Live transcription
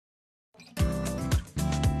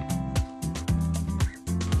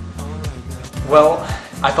Well,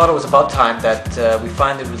 I thought it was about time that we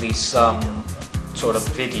finally released some sort of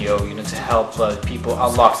video, to help people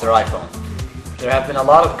unlock their iPhone. There have been a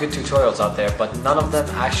lot of good tutorials out there, but none of them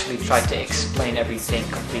actually try to explain everything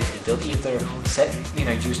completely. They'll either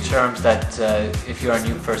use terms that if you're a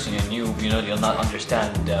new person, you'll not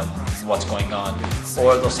understand what's going on,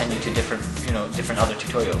 or they'll send you to different other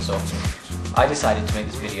tutorials. So I decided to make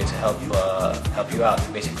this video to help you out,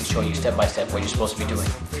 and basically show you step by step what you're supposed to be doing.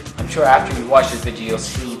 I'm sure after you watch this video, you'll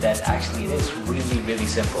see that actually it is really, really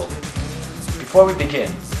simple. Before we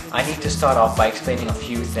begin, I need to start off by explaining a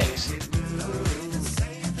few things.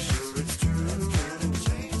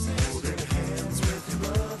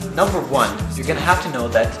 Number one, you're going to have to know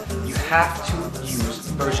that you have to use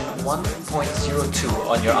version 1.02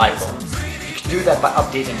 on your iPhone. You can do that by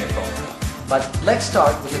updating your phone. But let's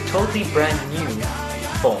start with a totally brand new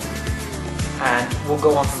phone, and we'll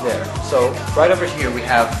go on from there. So right over here we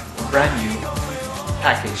have a brand new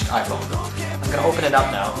packaged iPhone. I'm going to open it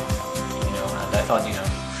up now, and I thought,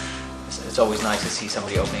 it's always nice to see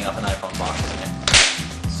somebody opening up an iPhone box, isn't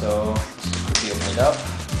it? So let's quickly open it up.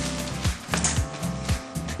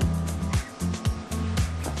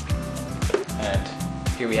 And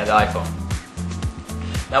here we have the iPhone.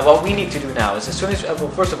 Now what we need to do now is, as soon as,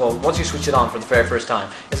 first of all, once you switch it on for the very first time,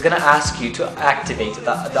 it's going to ask you to activate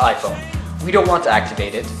the iPhone. We don't want to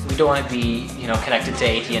activate it. We don't want to be, connected to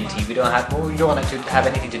AT&T. We don't want it to have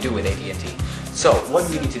anything to do with AT&T. So what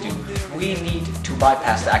do we need to do? We need to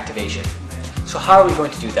bypass the activation. So how are we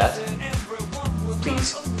going to do that?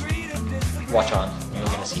 Please watch on. You're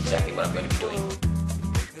going to see exactly what I'm going to be doing.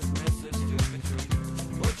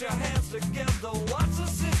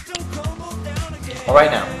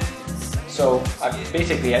 Alright now, so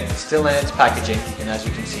it's still in its packaging, and as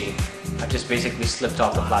you can see, I've just basically slipped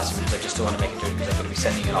off the plastic because I just don't want to make it dirty because I'm going to be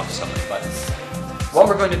sending it off to someone. But what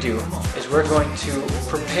we're going to do is we're going to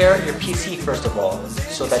prepare your PC first of all,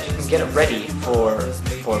 so that you can get it ready for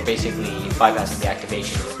basically bypassing the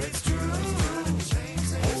activation.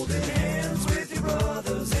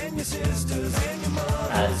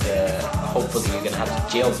 And hopefully you're going to have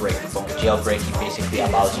to jailbreak the phone. Jailbreaking basically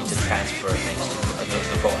allows you to transfer things to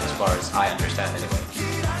the phone, as far as I understand anyway.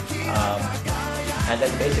 And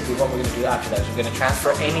then basically what we're going to do after that is we're going to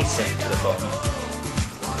transfer any SIM to the phone.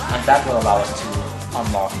 And that will allow us to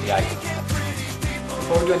unlock the iPhone.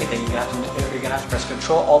 Before we do anything, you're going to have to press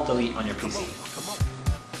Ctrl-Alt-Delete on your PC.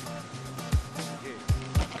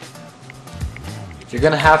 You're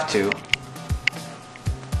going to have to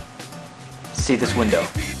see this window.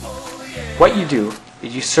 What you do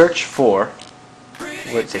is you search for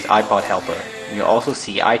where it says iPod Helper. And you'll also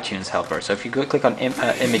see iTunes Helper. So if you go click on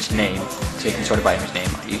image name, so you can sort it by image name,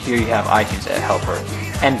 here you have iTunes Helper.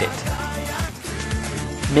 End it.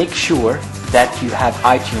 Make sure that you have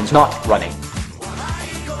iTunes not running.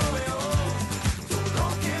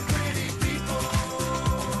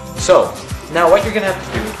 So now what you're going to have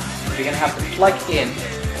to do, you're going to have to plug in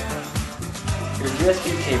your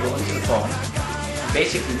USB cable into the phone.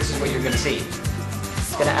 Basically, this is what you're going to see.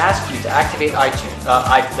 It's going to ask you to activate iTunes,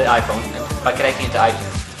 the iPhone by connecting it to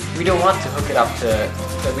iTunes. We don't want to hook it up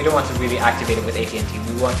to, we don't want to really activate it with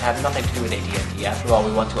AT&T. We want to have nothing to do with AT&T. After all,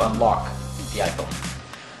 we want to unlock the iPhone.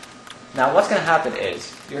 Now, what's going to happen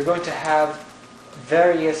is you're going to have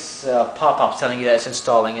various pop-ups telling you that it's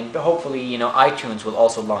installing, and hopefully, iTunes will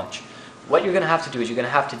also launch. What you're going to have to do is you're going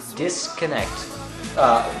to have to disconnect.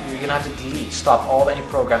 You're going to have to delete, stop all any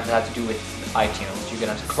programs that have to do with iTunes. You're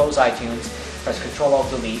going to have to close iTunes, press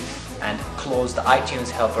Ctrl-Alt-Delete, and close the iTunes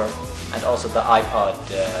Helper and also the iPod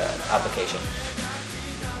application.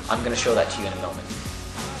 I'm going to show that to you in a moment.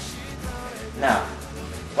 Now,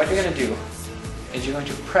 what you're going to do is you're going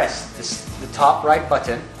to press the top right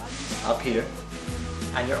button up here,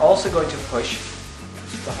 and you're also going to push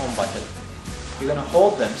the home button. You're going to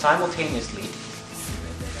hold them simultaneously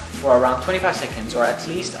for around 25 seconds, or at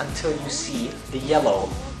least until you see the yellow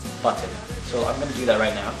button. So I'm going to do that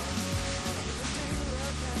right now.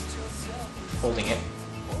 Holding it.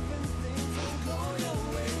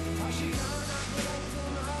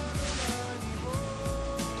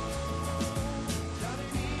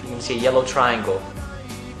 You can see a yellow triangle.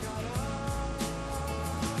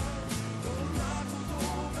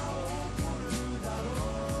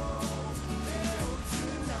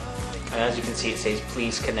 And as you can see, it says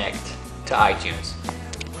please connect to iTunes.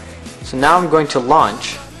 So now I'm going to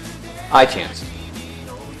launch iTunes.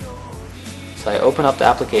 So I open up the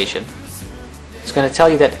application. It's going to tell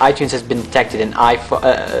you that iTunes has been detected in iPhone,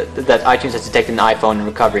 that iTunes has detected an iPhone in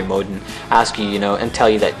recovery mode, and ask you, and tell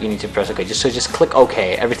you that you need to press OK. Just click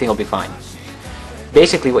OK. Everything will be fine.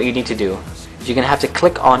 Basically, what you need to do is you're going to have to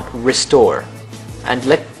click on Restore. and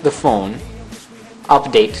let the phone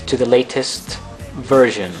update to the latest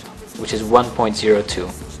version, which is 1.02.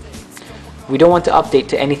 We don't want to update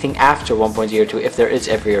to anything after 1.02 if there is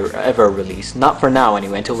ever a release. Not for now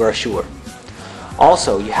anyway, until we're sure.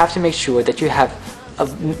 Also, you have to make sure that you have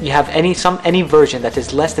any version that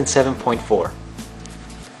is less than 7.4.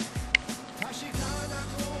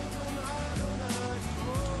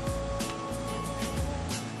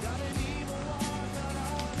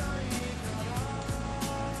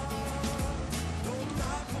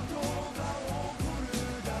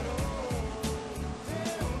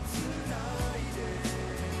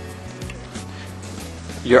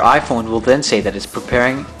 Your iPhone will then say that it's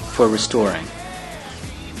preparing for restoring.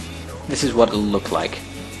 This is what it'll look like.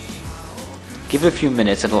 Give it a few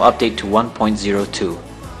minutes and it'll update to 1.02.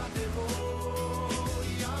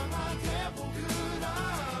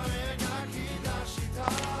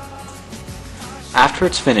 After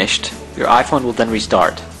it's finished, your iPhone will then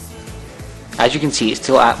restart. As you can see, it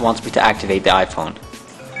still wants me to activate the iPhone.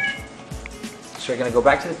 So we're going to go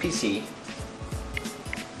back to the PC.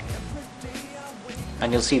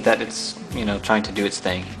 And you'll see that it's, trying to do its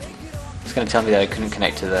thing. It's going to tell me that I couldn't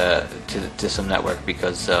connect to some network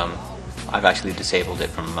because I've actually disabled it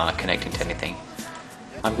from connecting to anything.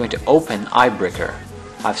 I'm going to open iBreaker.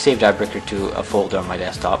 I've saved iBreaker to a folder on my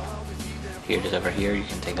desktop. Here it is over here. You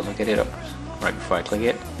can take a look at it right before I click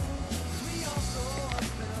it.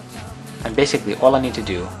 And basically all I need to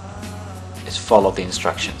do is follow the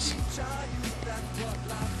instructions.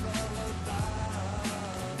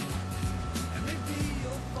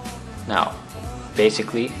 Now,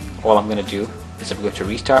 basically, all I'm going to do is I'm going to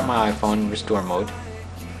restart my iPhone in restore mode.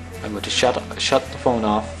 I'm going to shut the phone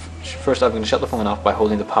off. First, I'm going to shut the phone off by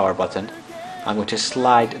holding the power button. I'm going to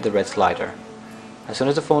slide the red slider. As soon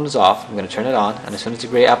as the phone is off, I'm going to turn it on, and as soon as the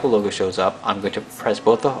grey Apple logo shows up, I'm going to press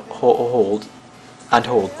both the hold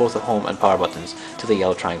both the home and power buttons till the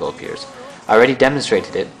yellow triangle appears. I already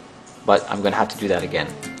demonstrated it, but I'm going to have to do that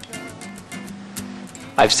again.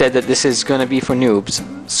 I've said that this is going to be for noobs,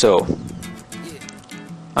 so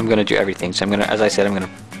I'm going to do everything. So as I said, I'm going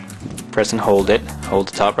to press and hold the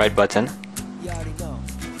top right button,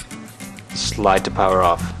 slide the power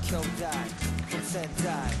off.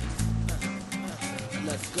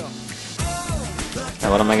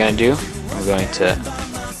 Now what am I going to do? I'm going to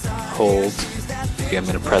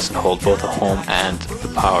press and hold both the home and the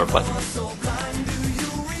power button.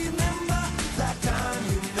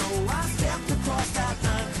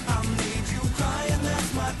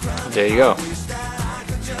 There you go.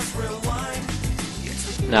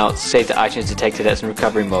 Now it's saved to iTunes detected as in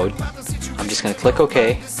recovery mode. I'm just going to click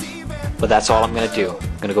OK, but that's all I'm going to do.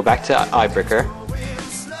 I'm going to go back to iBreaker.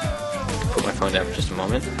 Put my phone down for just a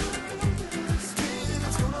moment.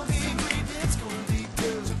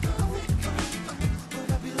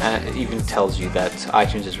 And it even tells you that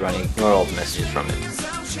iTunes is running. Ignore all the messages from it.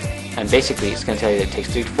 And basically it's going to tell you that it takes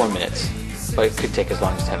 3 to 4 minutes, but it could take as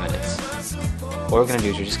long as 10 minutes. What we're going to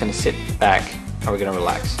do is we're just going to sit back and we're going to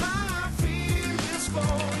relax.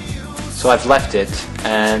 So I've left it,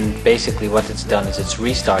 and basically what it's done is it's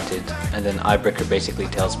restarted, and then iBreaker basically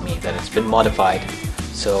tells me that it's been modified,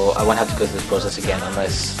 so I won't have to go through this process again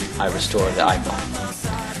unless I restore the iPhone.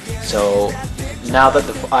 So now that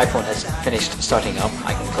the iPhone has finished starting up,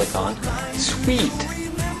 I can click on Sweet!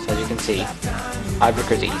 So as you can see,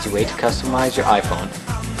 iBreaker is an easy way to customize your iPhone.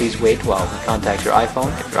 Please wait while we contact your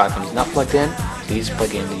iPhone. If your iPhone is not plugged in, please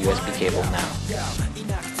plug in the USB cable now.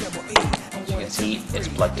 As you can see, it's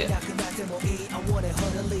plugged in.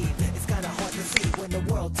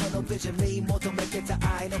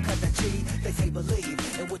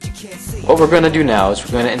 What we're going to do now is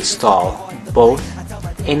we're going to install both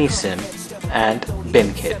AnySim and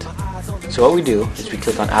BIMKit. So what we do is we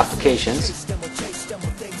click on Applications,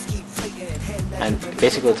 and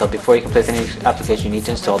basically it'll before you can place any application you need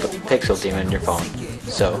to install the Pixel daemon in your phone.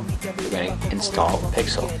 So we're going to install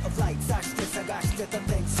Pixel.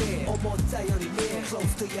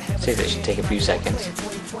 Say that should take a few seconds.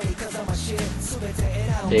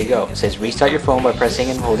 There you go. It says restart your phone by pressing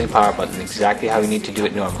and holding power button, exactly how you need to do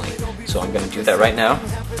it normally. So I'm going to do that right now.